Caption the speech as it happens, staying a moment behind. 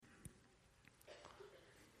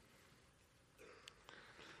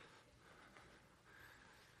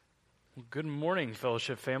Good morning,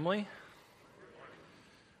 Fellowship family.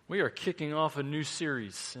 We are kicking off a new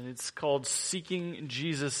series, and it's called Seeking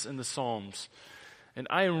Jesus in the Psalms. And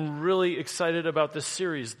I am really excited about this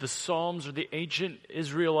series. The Psalms are the ancient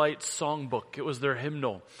Israelite songbook. It was their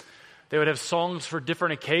hymnal. They would have songs for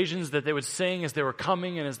different occasions that they would sing as they were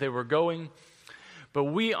coming and as they were going. But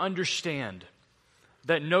we understand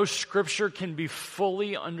that no scripture can be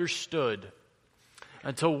fully understood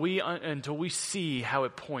until we see how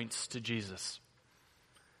it points to Jesus.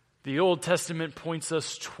 The Old Testament points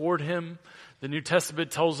us toward him. The New Testament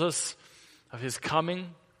tells us of his coming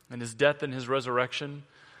and his death and his resurrection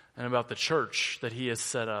and about the church that he has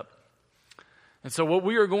set up. And so what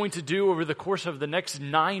we are going to do over the course of the next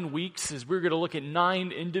 9 weeks is we're going to look at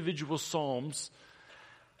 9 individual psalms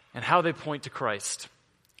and how they point to Christ.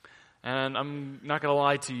 And I'm not going to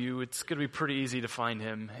lie to you, it's going to be pretty easy to find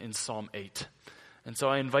him in Psalm 8. And so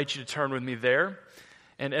I invite you to turn with me there.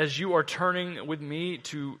 And as you are turning with me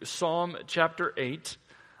to Psalm chapter 8,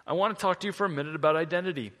 I want to talk to you for a minute about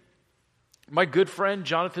identity. My good friend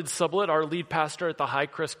Jonathan Sublett, our lead pastor at the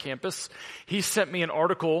Highcrest campus, he sent me an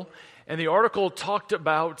article, and the article talked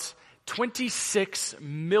about 26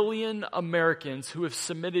 million Americans who have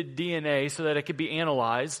submitted DNA so that it could be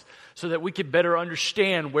analyzed, so that we could better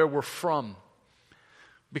understand where we're from.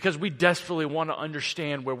 Because we desperately want to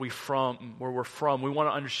understand where we're from. We want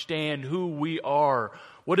to understand who we are.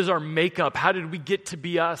 What is our makeup? How did we get to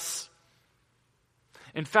be us?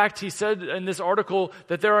 In fact, he said in this article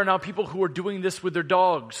that there are now people who are doing this with their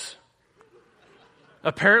dogs.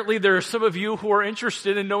 Apparently, there are some of you who are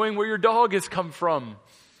interested in knowing where your dog has come from.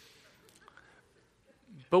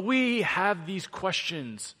 But we have these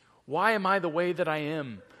questions. Why am I the way that I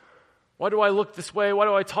am? Why do I look this way? Why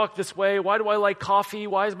do I talk this way? Why do I like coffee?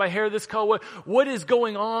 Why is my hair this color? What is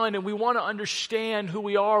going on? And we want to understand who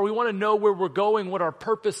we are. We want to know where we're going, what our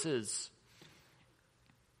purpose is.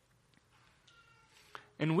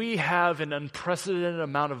 And we have an unprecedented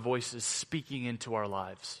amount of voices speaking into our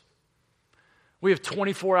lives. We have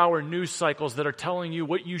 24-hour news cycles that are telling you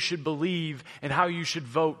what you should believe and how you should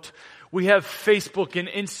vote. We have Facebook and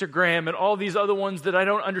Instagram and all these other ones that I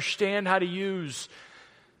don't understand how to use,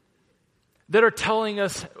 that are telling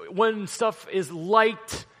us when stuff is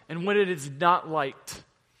liked and when it is not liked,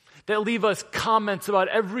 that leave us comments about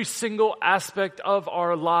every single aspect of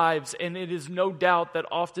our lives. And it is no doubt that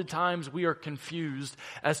oftentimes we are confused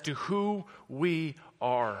as to who we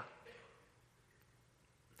are.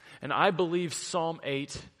 And I believe Psalm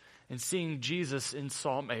 8 and seeing Jesus in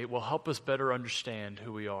Psalm 8 will help us better understand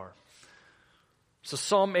who we are. So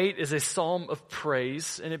Psalm 8 is a psalm of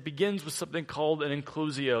praise, and it begins with something called an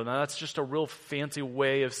inclusio. Now that's just a real fancy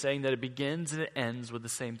way of saying that it begins and it ends with the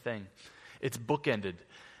same thing. It's bookended.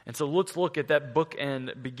 And so let's look at that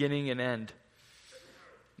bookend, beginning and end.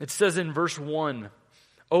 It says in verse 1,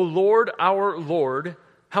 "O Lord, our Lord,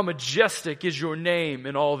 how majestic is your name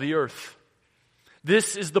in all the earth."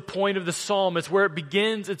 This is the point of the psalm. It's where it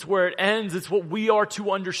begins, it's where it ends, it's what we are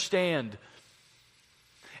to understand.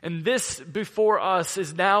 And this before us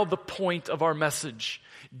is now the point of our message.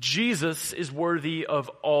 Jesus is worthy of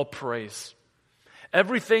all praise.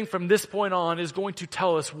 Everything from this point on is going to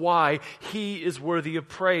tell us why he is worthy of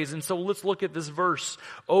praise. And so let's look at this verse.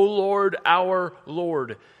 O Lord, our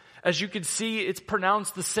Lord. As you can see, it's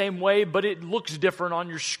pronounced the same way, but it looks different on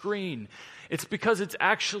your screen. It's because it's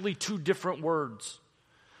actually 2 different words.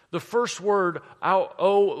 The first word,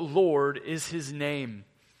 O Lord, is his name.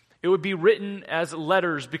 It would be written as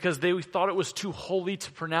letters because they thought it was too holy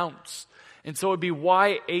to pronounce. And so it would be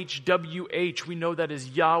YHWH. We know that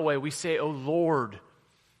is Yahweh. We say, O Lord.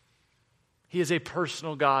 He is a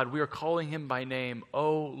personal God. We are calling him by name,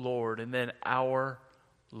 O Lord, and then our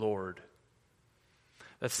Lord.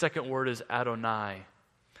 That second word is Adonai.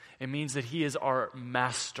 It means that he is our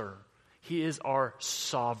master. He is our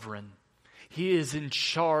sovereign. He is in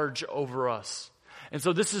charge over us. And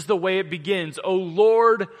so this is the way it begins. O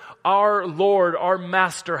Lord, our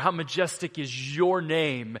master, how majestic is your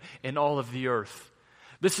name in all of the earth.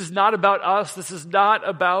 This is not about us. This is not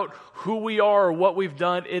about who we are or what we've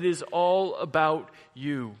done. It is all about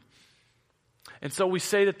you. And so we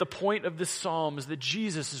say that the point of this psalm is that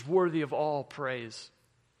Jesus is worthy of all praise.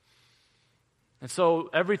 And so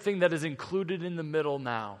everything that is included in the middle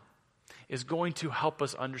now is going to help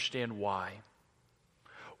us understand why.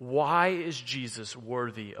 Why is Jesus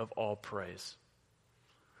worthy of all praise?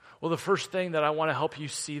 Well, the first thing that I want to help you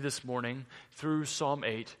see this morning through Psalm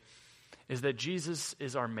 8 is that Jesus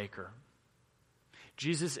is our maker.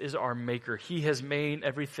 Jesus is our maker. He has made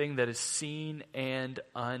everything that is seen and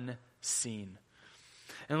unseen.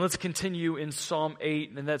 And let's continue in Psalm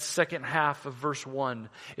 8, in that second half of verse 1.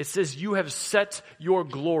 It says, you have set your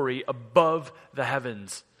glory above the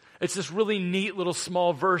heavens. It's this really neat little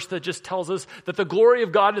small verse that just tells us that the glory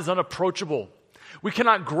of God is unapproachable. We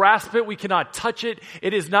cannot grasp it. We cannot touch it.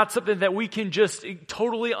 It is not something that we can just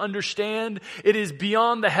totally understand. It is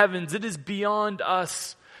beyond the heavens. It is beyond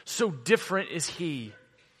us. So different is He.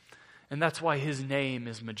 And that's why His name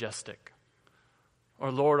is majestic.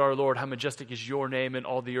 Our Lord, how majestic is your name in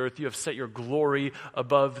all the earth. You have set your glory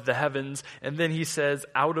above the heavens. And then He says,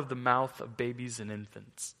 out of the mouth of babies and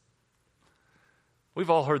infants. We've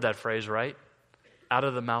all heard that phrase, right? Out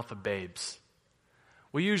of the mouth of babes.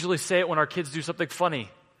 We usually say it when our kids do something funny.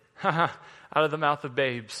 Out of the mouth of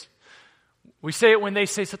babes. We say it when they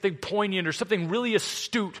say something poignant or something really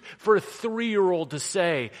astute for a 3-year-old to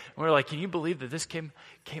say. And we're like, can you believe that this came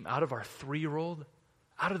out of our 3-year-old?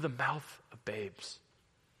 Out of the mouth of babes.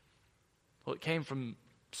 Well, it came from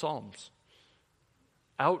Psalms.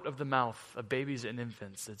 Out of the mouth of babies and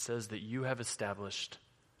infants, it says that you have established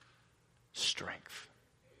strength.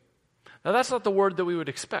 Now, that's not the word that we would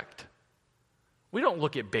expect. We don't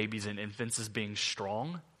look at babies and infants as being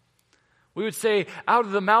strong. We would say, out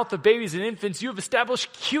of the mouth of babies and infants, you have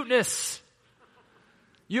established cuteness.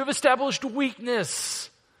 You have established weakness.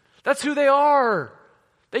 That's who they are.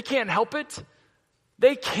 They can't help it.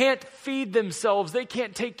 They can't feed themselves. They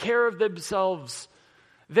can't take care of themselves.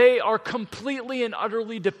 They are completely and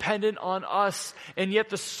utterly dependent on us. And yet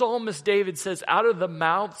the psalmist David says, out of the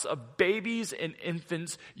mouths of babies and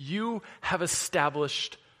infants, you have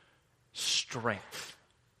established strength.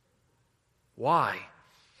 Why?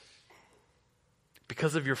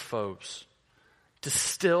 Because of your foes. To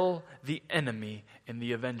still the enemy and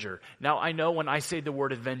the avenger. Now, I know when I say the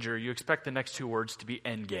word avenger, you expect the next 2 words to be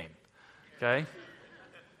endgame. Okay?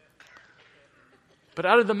 But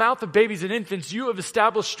out of the mouth of babies and infants, you have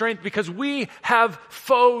established strength because we have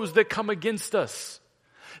foes that come against us.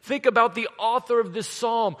 Think about the author of this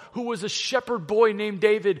psalm, who was a shepherd boy named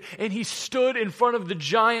David, and he stood in front of the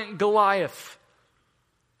giant Goliath.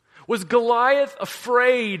 Was Goliath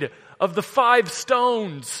afraid of the 5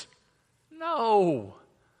 stones? No.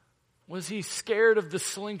 Was he scared of the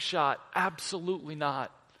slingshot? Absolutely not.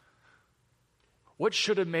 What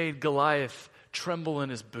should have made Goliath tremble in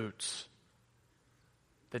his boots?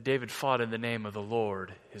 That David fought in the name of the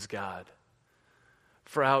Lord, his God.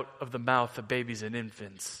 For out of the mouth of babies and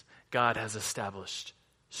infants, God has established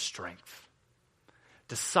strength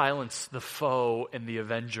to silence the foe and the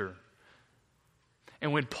avenger.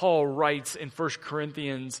 And when Paul writes in 1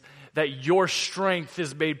 Corinthians that your strength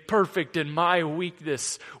is made perfect in my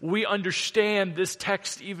weakness, we understand this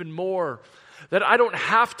text even more. That I don't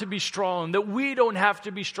have to be strong, that we don't have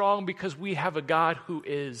to be strong because we have a God who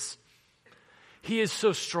is. He is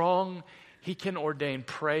so strong, He can ordain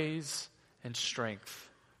praise and strength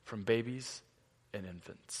from babies and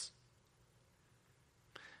infants.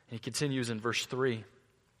 And he continues in verse 3.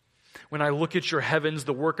 When I look at your heavens,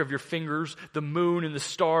 the work of your fingers, the moon and the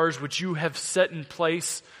stars which you have set in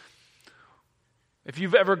place. If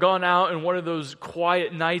you've ever gone out in one of those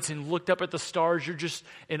quiet nights and looked up at the stars, you're just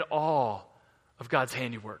in awe of God's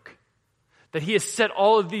handiwork. That He has set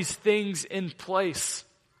all of these things in place.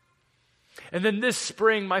 And then this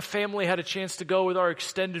spring, my family had a chance to go with our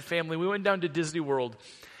extended family. We went down to Disney World.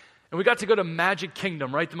 And we got to go to Magic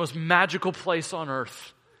Kingdom, right? The most magical place on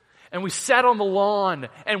earth. And we sat on the lawn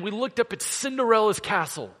and we looked up at Cinderella's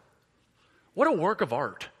castle. What a work of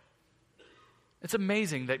art. It's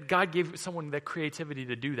amazing that God gave someone that creativity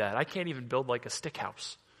to do that. I can't even build like a stick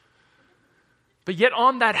house. But yet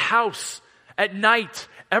on that house, at night,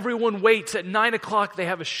 everyone waits. At 9 o'clock, they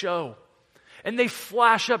have a show. And they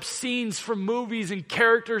flash up scenes from movies and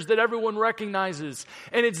characters that everyone recognizes.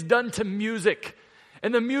 And it's done to music.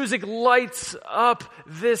 And the music lights up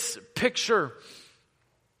this picture.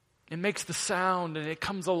 It makes the sound and it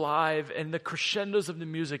comes alive. And the crescendos of the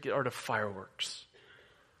music are to fireworks.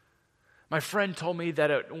 My friend told me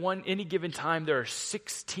that at any given time there are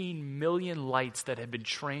 16 million lights that have been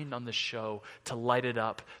trained on the show to light it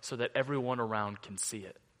up so that everyone around can see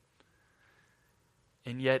it.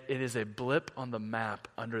 And yet it is a blip on the map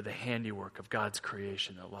under the handiwork of God's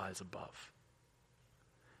creation that lies above.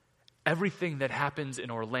 Everything that happens in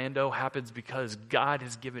Orlando happens because God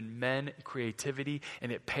has given men creativity,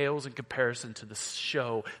 and it pales in comparison to the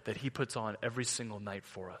show that He puts on every single night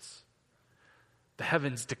for us. The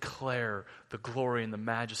heavens declare the glory and the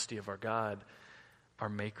majesty of our God, our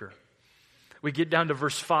Maker. We get down to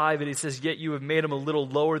verse 5, and He says, yet you have made Him a little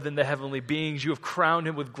lower than the heavenly beings. You have crowned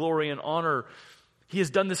Him with glory and honor. He has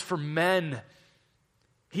done this for men.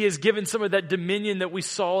 He has given some of that dominion that we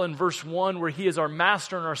saw in verse 1, where he is our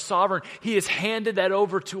master and our sovereign. He has handed that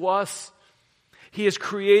over to us. He has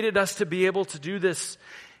created us to be able to do this.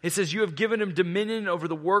 It says, you have given him dominion over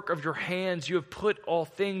the work of your hands. You have put all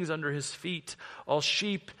things under his feet, all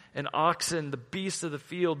sheep and oxen, the beasts of the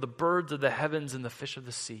field, the birds of the heavens, and the fish of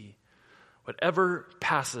the sea, whatever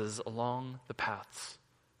passes along the paths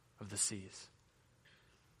of the seas.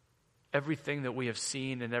 Everything that we have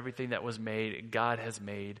seen and everything that was made, God has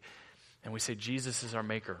made. And we say Jesus is our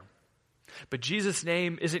maker. But Jesus'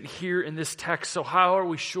 name isn't here in this text, so how are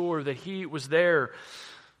we sure that he was there?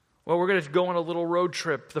 Well, we're going to go on a little road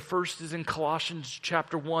trip. The first is in Colossians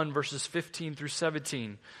chapter 1, verses 15 through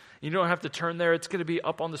 17. You don't have to turn there. It's going to be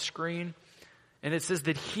up on the screen. And it says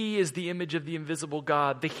that he is the image of the invisible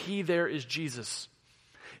God. The he there is Jesus.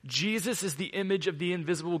 Jesus is the image of the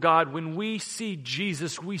invisible God. When we see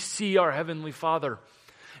Jesus, we see our heavenly Father.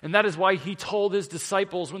 And that is why he told his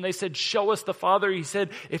disciples when they said, show us the Father, he said,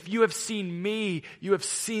 if you have seen me, you have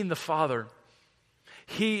seen the Father.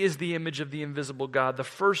 He is the image of the invisible God, the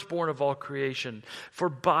firstborn of all creation. For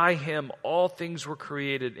by him all things were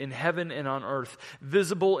created in heaven and on earth,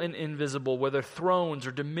 visible and invisible, whether thrones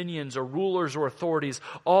or dominions or rulers or authorities.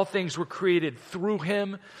 All things were created through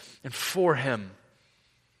him and for him.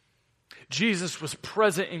 Jesus was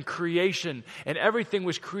present in creation, and everything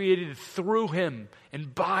was created through him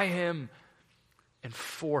and by him and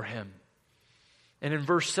for him. And in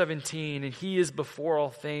verse 17, and he is before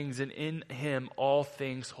all things, and in him all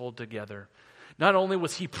things hold together. Not only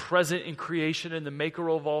was he present in creation and the maker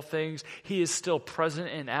of all things, he is still present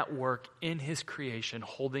and at work in his creation,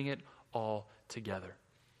 holding it all together.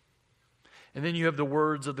 And then you have the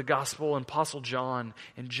words of the gospel and Apostle John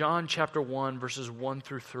in John chapter 1, verses 1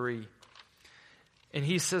 through 3. And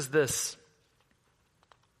he says this,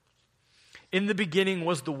 in the beginning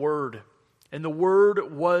was the Word, and the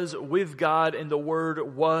Word was with God, and the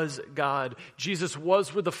Word was God. Jesus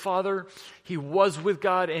was with the Father, he was with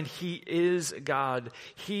God, and he is God.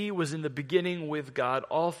 He was in the beginning with God.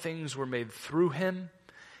 All things were made through him,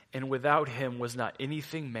 and without him was not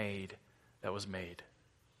anything made that was made.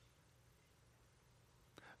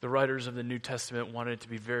 The writers of the New Testament wanted it to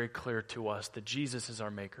be very clear to us that Jesus is our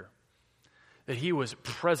maker. That he was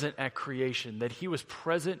present at creation, that he was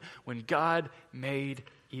present when God made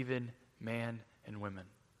even man and women.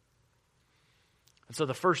 And so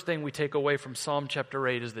the first thing we take away from Psalm chapter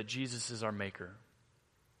 8 is that Jesus is our maker.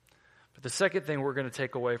 But the second thing we're going to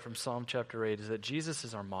take away from Psalm chapter 8 is that Jesus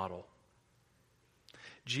is our model.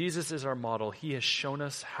 Jesus is our model. He has shown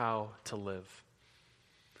us how to live.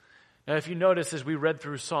 Now, if you notice, as we read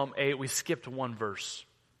through Psalm 8, we skipped one verse.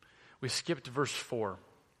 We skipped verse 4.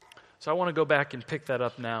 So I want to go back and pick that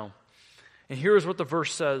up now. And here's what the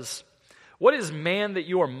verse says. What is man that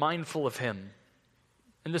you are mindful of him?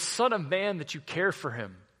 And the Son of Man that you care for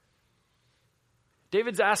him?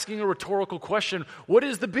 David's asking a rhetorical question. What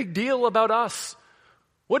is the big deal about us?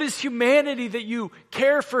 What is humanity that you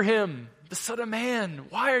care for him? The Son of Man.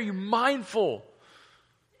 Why are you mindful?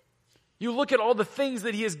 You look at all the things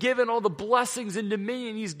that he has given, all the blessings and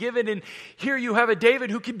dominion he's given, and here you have a David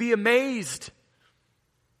who can be amazed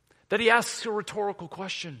that he asks a rhetorical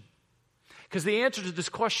question. Because the answer to this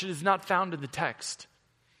question is not found in the text.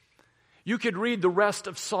 You could read the rest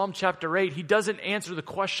of Psalm chapter 8. He doesn't answer the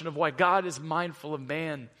question of why God is mindful of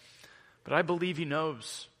man. But I believe he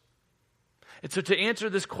knows. And so to answer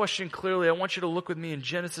this question clearly, I want you to look with me in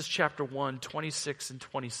Genesis chapter 1, 26 and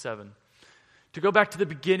 27. To go back to the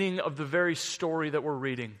beginning of the very story that we're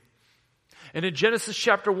reading. And in Genesis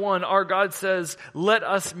chapter 1, our God says, let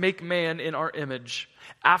us make man in our image,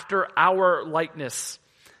 after our likeness,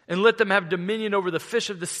 and let them have dominion over the fish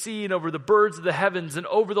of the sea, and over the birds of the heavens, and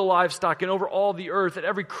over the livestock, and over all the earth, and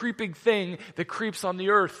every creeping thing that creeps on the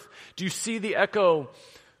earth. Do you see the echo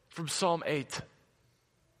from Psalm 8?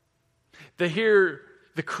 That here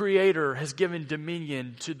the Creator has given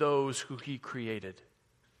dominion to those who he created.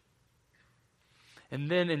 And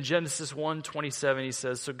then in Genesis 1:27 he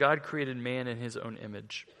says, so God created man in his own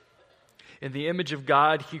image. In the image of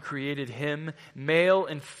God he created him, male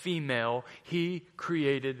and female, he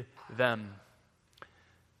created them.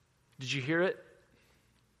 Did you hear it?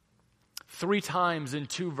 3 times in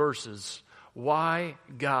 2 verses, why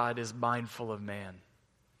God is mindful of man.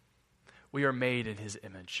 We are made in his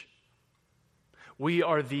image. We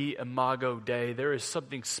are the Imago Dei. There is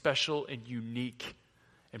something special and unique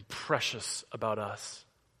and precious about us.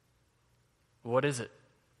 What is it?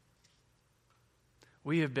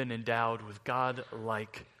 We have been endowed with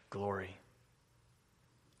God-like glory.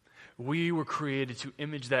 We were created to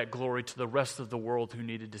image that glory to the rest of the world who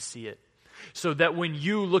needed to see it. So that when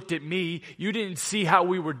you looked at me, you didn't see how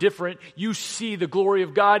we were different. You see the glory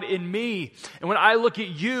of God in me. And when I look at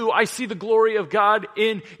you, I see the glory of God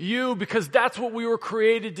in you, because that's what we were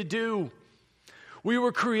created to do. We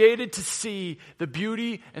were created to see the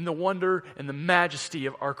beauty and the wonder and the majesty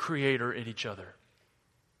of our Creator in each other.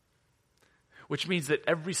 Which means that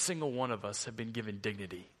every single one of us have been given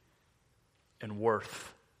dignity and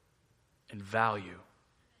worth and value.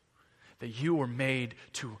 That you were made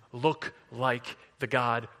to look like the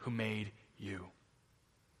God who made you.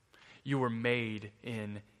 You were made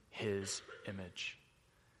in His image.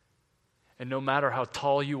 And no matter how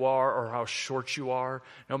tall you are or how short you are,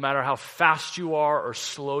 no matter how fast you are or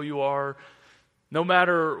slow you are, no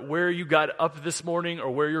matter where you got up this morning or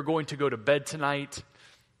where you're going to go to bed tonight,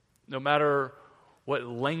 no matter what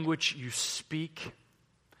language you speak,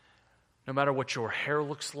 no matter what your hair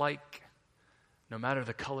looks like, no matter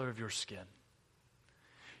the color of your skin,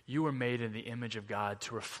 you were made in the image of God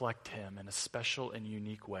to reflect Him in a special and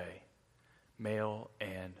unique way, male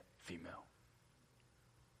and female.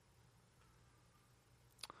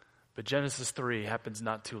 But Genesis 3 happens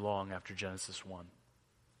not too long after Genesis 1.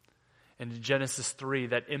 And in Genesis 3,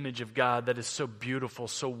 that image of God that is so beautiful,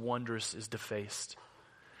 so wondrous, is defaced.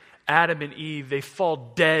 Adam and Eve, they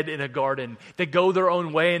fall dead in a garden. They go their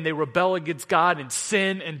own way and they rebel against God, and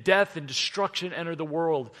sin and death and destruction enter the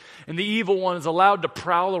world. And the evil one is allowed to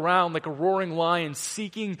prowl around like a roaring lion,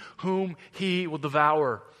 seeking whom he will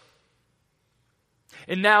devour.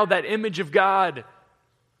 And now that image of God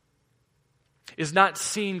is not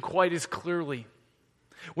seen quite as clearly.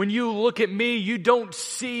 When you look at me, you don't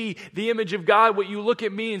see the image of God. What you look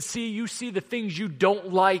at me and see, you see the things you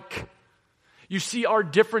don't like. You see our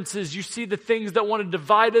differences. You see the things that want to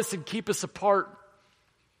divide us and keep us apart.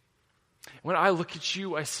 When I look at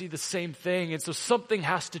you, I see the same thing. And so something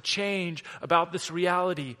has to change about this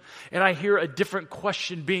reality. And I hear a different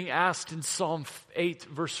question being asked in Psalm 8,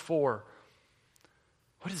 verse 4.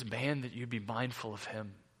 What is man that you'd be mindful of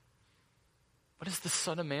him? What is the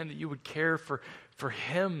Son of Man that you would care for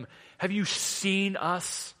him? Have you seen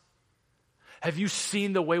us? Have you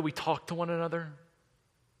seen the way we talk to one another?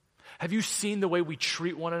 Have you seen the way we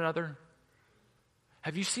treat one another?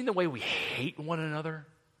 Have you seen the way we hate one another?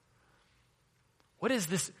 What is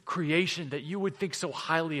this creation that you would think so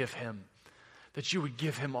highly of Him, that you would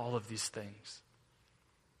give Him all of these things?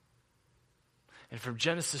 And from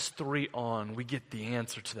Genesis 3 on, we get the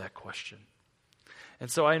answer to that question. And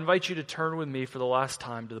so I invite you to turn with me for the last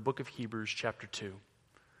time to the book of Hebrews chapter 2.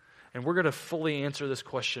 And we're going to fully answer this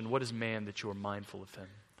question: what is man that you are mindful of him?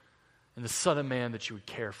 And the Son of Man that you would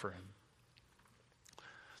care for him?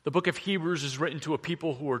 The book of Hebrews is written to a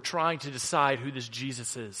people who are trying to decide who this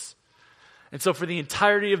Jesus is. And so for the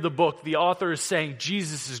entirety of the book, the author is saying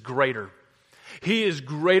Jesus is greater. He is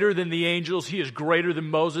greater than the angels. He is greater than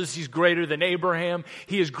Moses. He's greater than Abraham.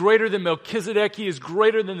 He is greater than Melchizedek. He is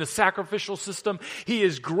greater than the sacrificial system. He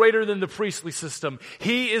is greater than the priestly system.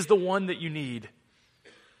 He is the one that you need.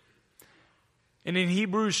 And in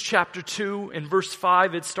Hebrews chapter 2 and verse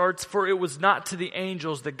 5, it starts, "For it was not to the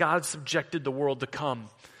angels that God subjected the world to come."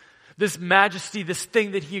 This majesty, this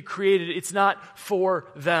thing that He had created, it's not for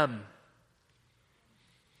them.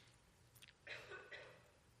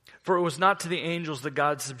 For it was not to the angels that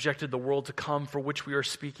God subjected the world to come, for which we are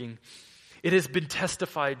speaking. It has been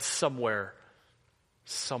testified somewhere.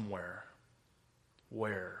 Somewhere.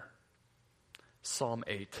 Where? Psalm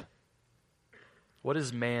 8. What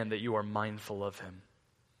is man that you are mindful of him?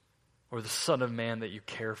 Or the Son of Man that you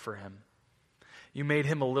care for him? You made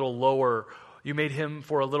him a little lower. You made him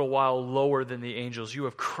for a little while lower than the angels. You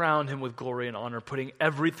have crowned him with glory and honor, putting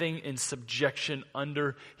everything in subjection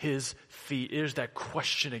under his feet. There's that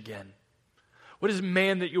question again. What is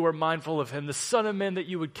man that you are mindful of him? The Son of Man that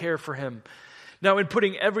you would care for him. Now, in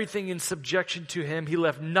putting everything in subjection to him, he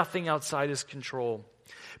left nothing outside his control.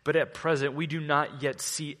 But at present, we do not yet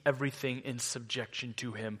see everything in subjection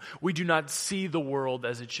to him. We do not see the world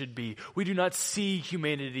as it should be. We do not see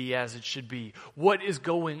humanity as it should be. What is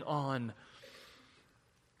going on?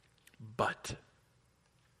 But.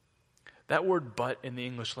 That word "but" in the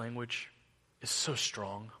English language is so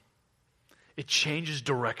strong. It changes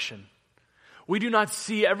direction. We do not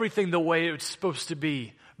see everything the way it's supposed to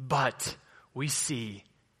be, but we see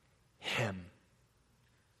Him.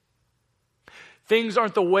 Things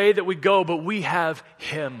aren't the way that we go, but we have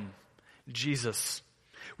Him, Jesus.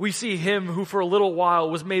 We see Him who for a little while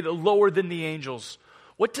was made lower than the angels.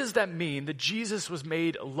 What does that mean, that Jesus was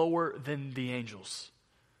made lower than the angels?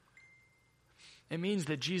 It means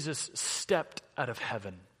that Jesus stepped out of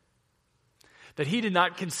heaven. That he did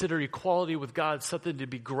not consider equality with God something to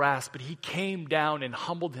be grasped, but he came down and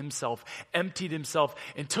humbled himself, emptied himself,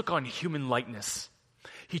 and took on human likeness.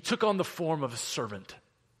 He took on the form of a servant.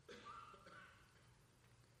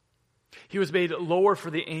 He was made lower for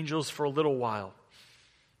the angels for a little while,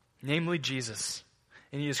 namely Jesus,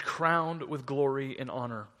 and he is crowned with glory and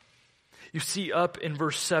honor. You see up in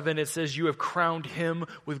verse 7, it says, you have crowned him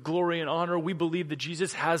with glory and honor. We believe that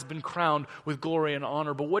Jesus has been crowned with glory and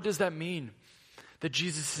honor. But what does that mean? That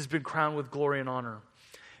Jesus has been crowned with glory and honor?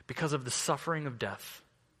 Because of the suffering of death,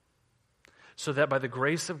 so that by the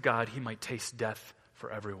grace of God he might taste death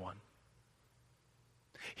for everyone.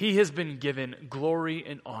 He has been given glory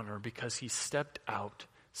and honor because he stepped out,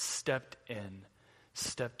 stepped in,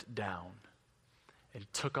 stepped down, and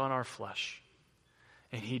took on our flesh.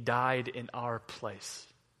 And he died in our place,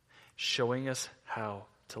 showing us how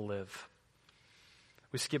to live.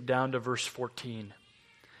 We skip down to verse 14.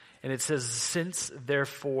 And it says, since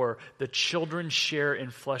therefore the children share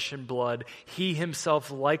in flesh and blood, he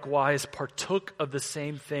himself likewise partook of the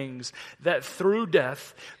same things, that through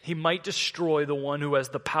death he might destroy the one who has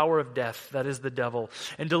the power of death, that is the devil,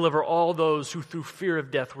 and deliver all those who through fear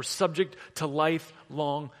of death were subject to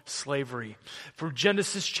lifelong slavery. From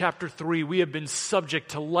Genesis chapter 3, we have been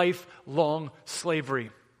subject to lifelong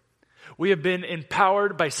slavery. We have been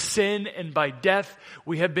empowered by sin and by death.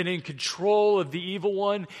 We have been in control of the evil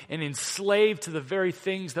one and enslaved to the very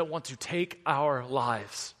things that want to take our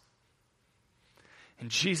lives. And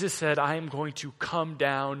Jesus said, I am going to come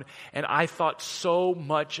down, and I thought so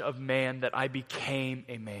much of man that I became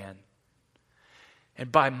a man.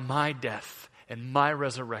 And by my death and my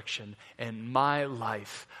resurrection and my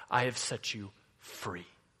life, I have set you free.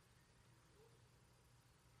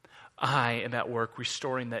 I am at work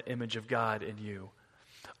restoring that image of God in you.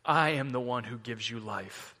 I am the one who gives you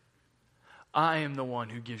life. I am the one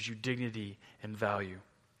who gives you dignity and value.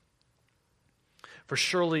 For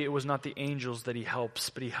surely it was not the angels that he helps,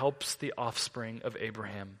 but he helps the offspring of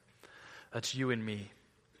Abraham. That's you and me.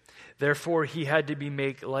 Therefore he had to be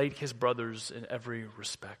made like his brothers in every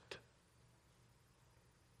respect.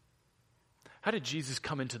 How did Jesus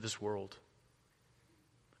come into this world?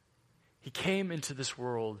 He came into this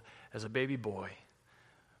world as a baby boy,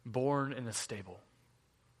 born in a stable.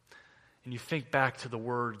 And you think back to the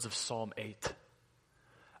words of Psalm 8.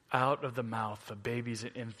 Out of the mouth of babies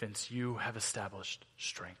and infants, you have established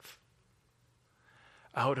strength.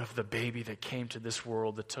 Out of the baby that came to this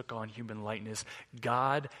world that took on human likeness,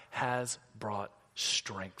 God has brought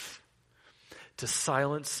strength to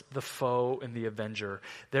silence the foe and the avenger.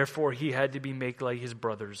 Therefore, he had to be made like his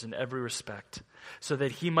brothers in every respect, so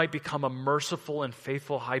that he might become a merciful and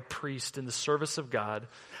faithful high priest in the service of God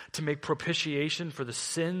to make propitiation for the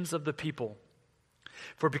sins of the people.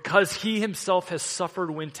 For because he himself has suffered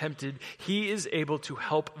when tempted, he is able to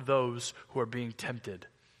help those who are being tempted.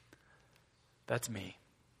 That's me.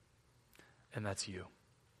 And that's you.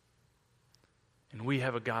 And we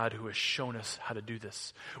have a God who has shown us how to do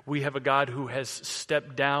this. We have a God who has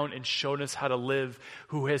stepped down and shown us how to live,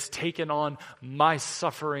 who has taken on my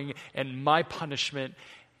suffering and my punishment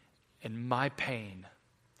and my pain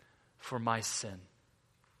for my sin.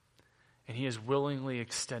 And he has willingly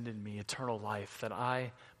extended me eternal life that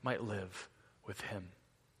I might live with him.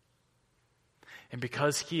 And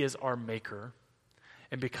because he is our maker,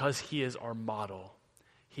 and because he is our model,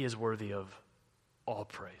 he is worthy of all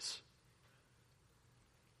praise.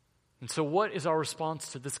 And so what is our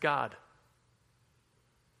response to this God?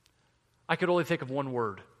 I could only think of one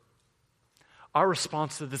word. Our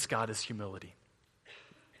response to this God is humility.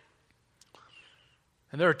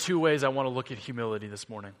 And there are two ways I want to look at humility this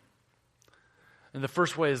morning. And the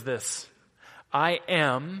first way is this: I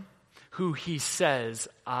am who he says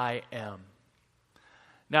I am.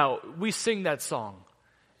 Now, we sing that song.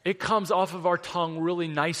 It comes off of our tongue really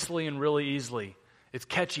nicely and really easily. It's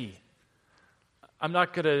catchy. I'm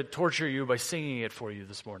not going to torture you by singing it for you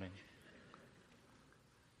this morning.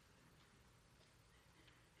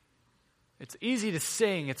 It's easy to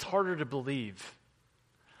sing, it's harder to believe.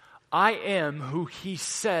 I am who he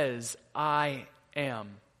says I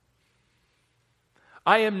am.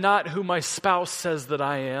 I am not who my spouse says that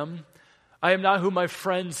I am. I am not who my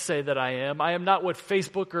friends say that I am. I am not what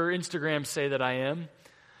Facebook or Instagram say that I am.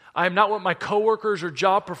 I am not what my coworkers or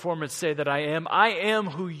job performance say that I am. I am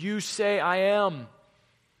who you say I am.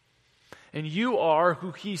 And you are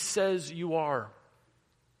who he says you are.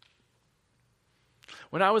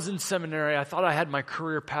 When I was in seminary, I thought I had my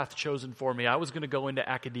career path chosen for me. I was going to go into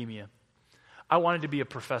academia. I wanted to be a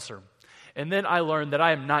professor. And then I learned that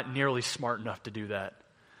I am not nearly smart enough to do that.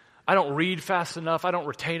 I don't read fast enough. I don't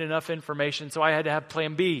retain enough information, so I had to have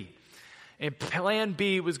plan B. And plan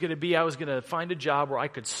B was going to be I was going to find a job where I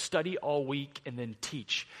could study all week and then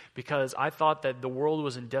teach, because I thought that the world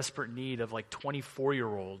was in desperate need of like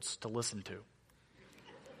 24-year-olds to listen to.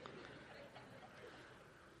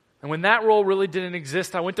 And when that role really didn't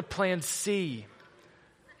exist, I went to plan C.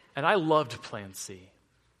 And I loved plan C.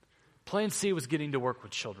 Plan C was getting to work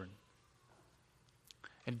with children.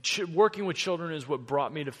 And working with children is what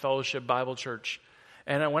brought me to Fellowship Bible Church.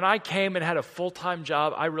 And when I came and had a full-time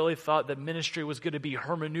job, I really thought that ministry was going to be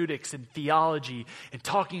hermeneutics and theology and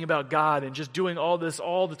talking about God and just doing all this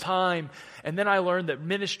all the time. And then I learned that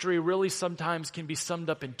ministry really sometimes can be summed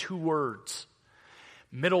up in 2 words: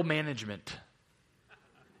 middle management.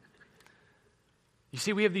 You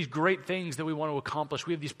see, we have these great things that we want to accomplish.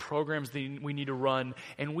 We have these programs that we need to run,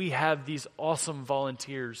 and we have these awesome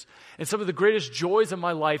volunteers. And some of the greatest joys of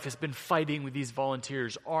my life has been fighting with these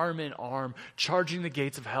volunteers, arm in arm, charging the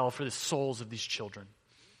gates of hell for the souls of these children.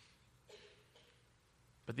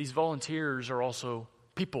 But these volunteers are also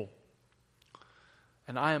people,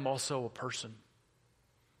 and I am also a person.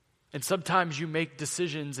 And sometimes you make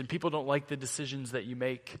decisions, and people don't like the decisions that you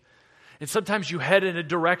make. And sometimes you head in a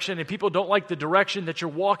direction and people don't like the direction that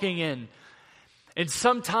you're walking in. And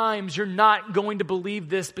sometimes you're not going to believe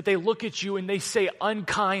this, but they look at you and they say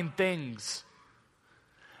unkind things.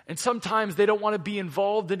 And sometimes they don't want to be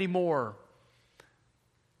involved anymore.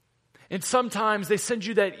 And sometimes they send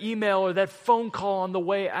you that email or that phone call on the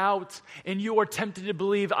way out, and you are tempted to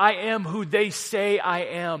believe, I am who they say I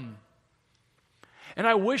am. And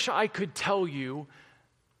I wish I could tell you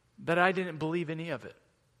that I didn't believe any of it.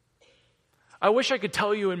 I wish I could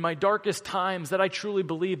tell you in my darkest times that I truly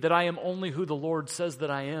believe that I am only who the Lord says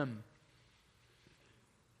that I am.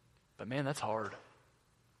 But man, that's hard.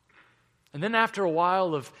 And then after a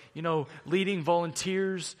while of, leading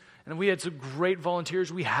volunteers, and we had some great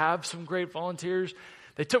volunteers, we have some great volunteers,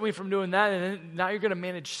 they took me from doing that, and then now you're going to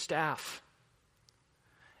manage staff.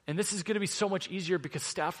 And this is going to be so much easier because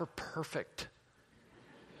staff are perfect.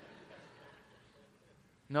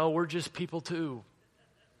 No, we're just people too.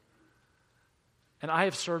 And I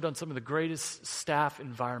have served on some of the greatest staff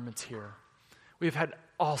environments here. We've had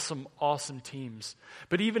awesome, awesome teams.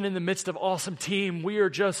 But even in the midst of awesome team, we are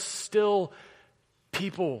just still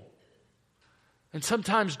people. And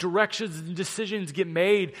sometimes directions and decisions get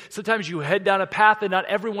made. Sometimes you head down a path and not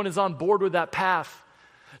everyone is on board with that path.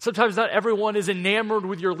 Sometimes not everyone is enamored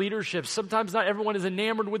with your leadership. Sometimes not everyone is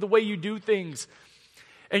enamored with the way you do things.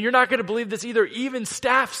 And you're not going to believe this either. Even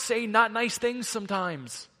staff say not nice things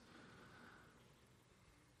sometimes.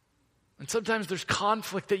 And sometimes there's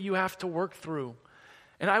conflict that you have to work through.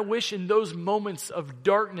 And I wish in those moments of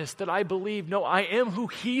darkness that I believe, no, I am who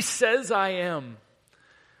He says I am,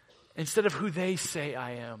 instead of who they say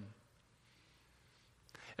I am.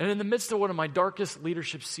 And in the midst of one of my darkest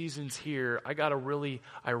leadership seasons here, I got a really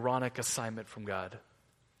ironic assignment from God.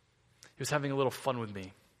 He was having a little fun with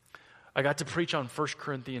me. I got to preach on 1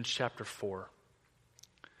 Corinthians chapter 4.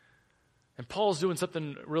 And Paul's doing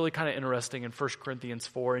something really kind of interesting in 1 Corinthians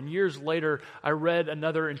 4. And years later, I read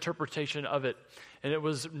another interpretation of it. And it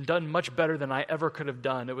was done much better than I ever could have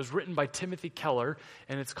done. It was written by Timothy Keller,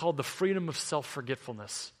 and it's called The Freedom of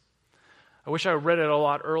Self-Forgetfulness. I wish I read it a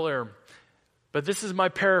lot earlier. But this is my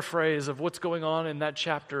paraphrase of what's going on in that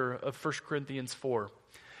chapter of 1 Corinthians 4.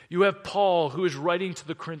 You have Paul, who is writing to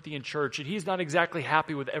the Corinthian church, and he's not exactly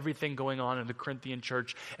happy with everything going on in the Corinthian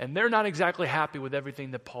church, and they're not exactly happy with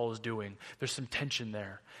everything that Paul is doing. There's some tension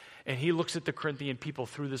there. And he looks at the Corinthian people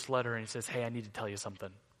through this letter, and he says, hey, I need to tell you something.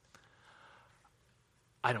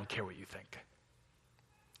 I don't care what you think.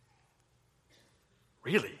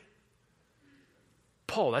 Really?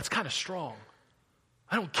 Paul, that's kind of strong.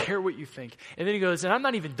 I don't care what you think. And then he goes, and I'm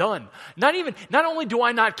not even done. Not only do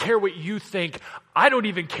I not care what you think, I don't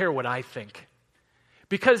even care what I think.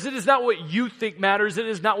 Because it is not what you think matters. It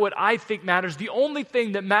is not what I think matters. The only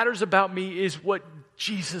thing that matters about me is what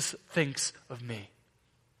Jesus thinks of me.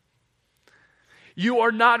 You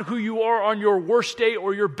are not who you are on your worst day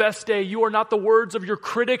or your best day. You are not the words of your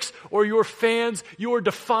critics or your fans. You are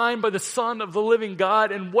defined by the Son of the living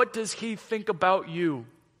God. And what does He think about you?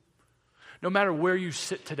 No matter where you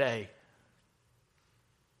sit today.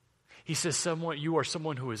 He says, you are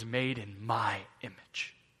someone who is made in my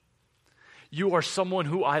image. You are someone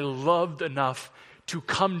who I loved enough to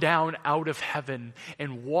come down out of heaven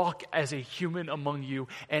and walk as a human among you,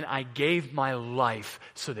 and I gave my life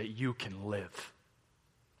so that you can live.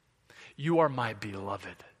 You are my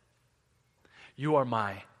beloved. You are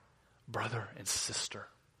my brother and sister.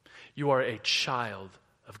 You are a child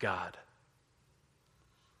of God.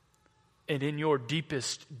 And in your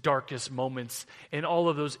deepest, darkest moments, in all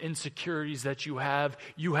of those insecurities that you have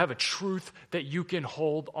a truth that you can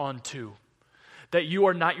hold on to. That you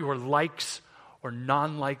are not your likes or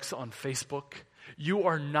non-likes on Facebook. You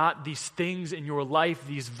are not these things in your life,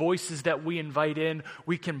 these voices that we invite in.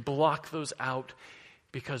 We can block those out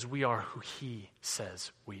because we are who He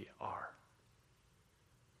says we are.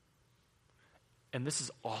 And this is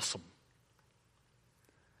awesome.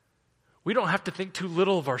 We don't have to think too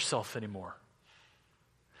little of ourselves anymore.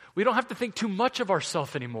 We don't have to think too much of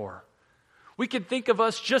ourselves anymore. We can think of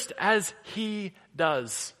us just as He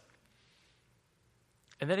does.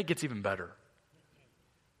 And then it gets even better.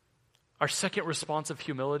 Our second response of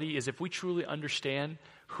humility is if we truly understand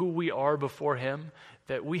who we are before Him,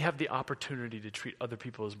 that we have the opportunity to treat other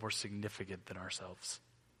people as more significant than ourselves.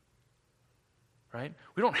 Right?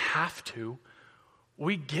 We don't have to.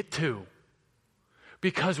 We get to.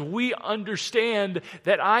 Because we understand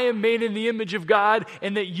that I am made in the image of God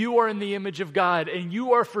and that you are in the image of God and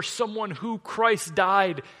you are for someone who Christ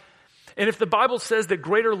died. And if the Bible says that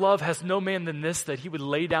greater love has no man than this, that He would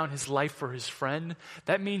lay down His life for His friend,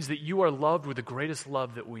 that means that you are loved with the greatest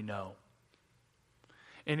love that we know.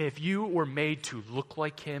 And if you were made to look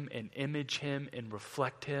like Him and image Him and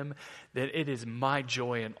reflect Him, then it is my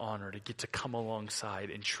joy and honor to get to come alongside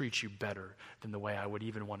and treat you better than the way I would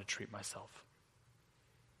even want to treat myself.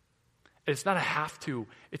 It's not a have to.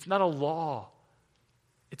 It's not a law.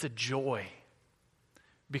 It's a joy.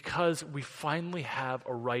 Because we finally have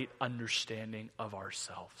a right understanding of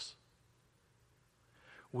ourselves.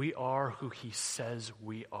 We are who He says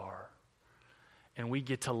we are. And we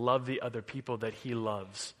get to love the other people that He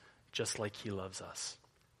loves, just like He loves us.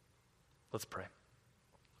 Let's pray.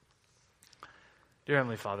 Dear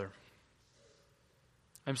Heavenly Father,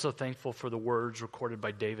 I'm so thankful for the words recorded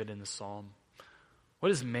by David in the Psalm.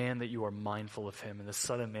 What is man that you are mindful of him, and the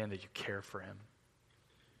Son of Man that you care for him?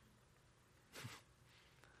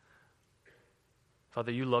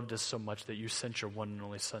 Father, you loved us so much that you sent your one and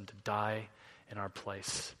only Son to die in our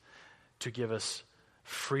place, to give us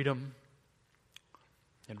freedom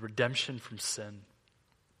and redemption from sin.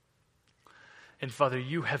 And Father,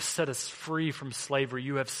 you have set us free from slavery.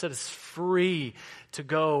 You have set us free to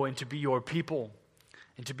go and to be your people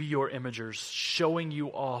and to be your imagers, showing you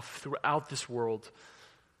off throughout this world.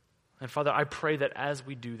 And Father, I pray that as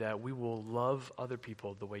we do that, we will love other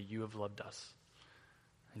people the way you have loved us.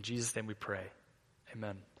 In Jesus' name we pray.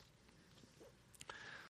 Amen.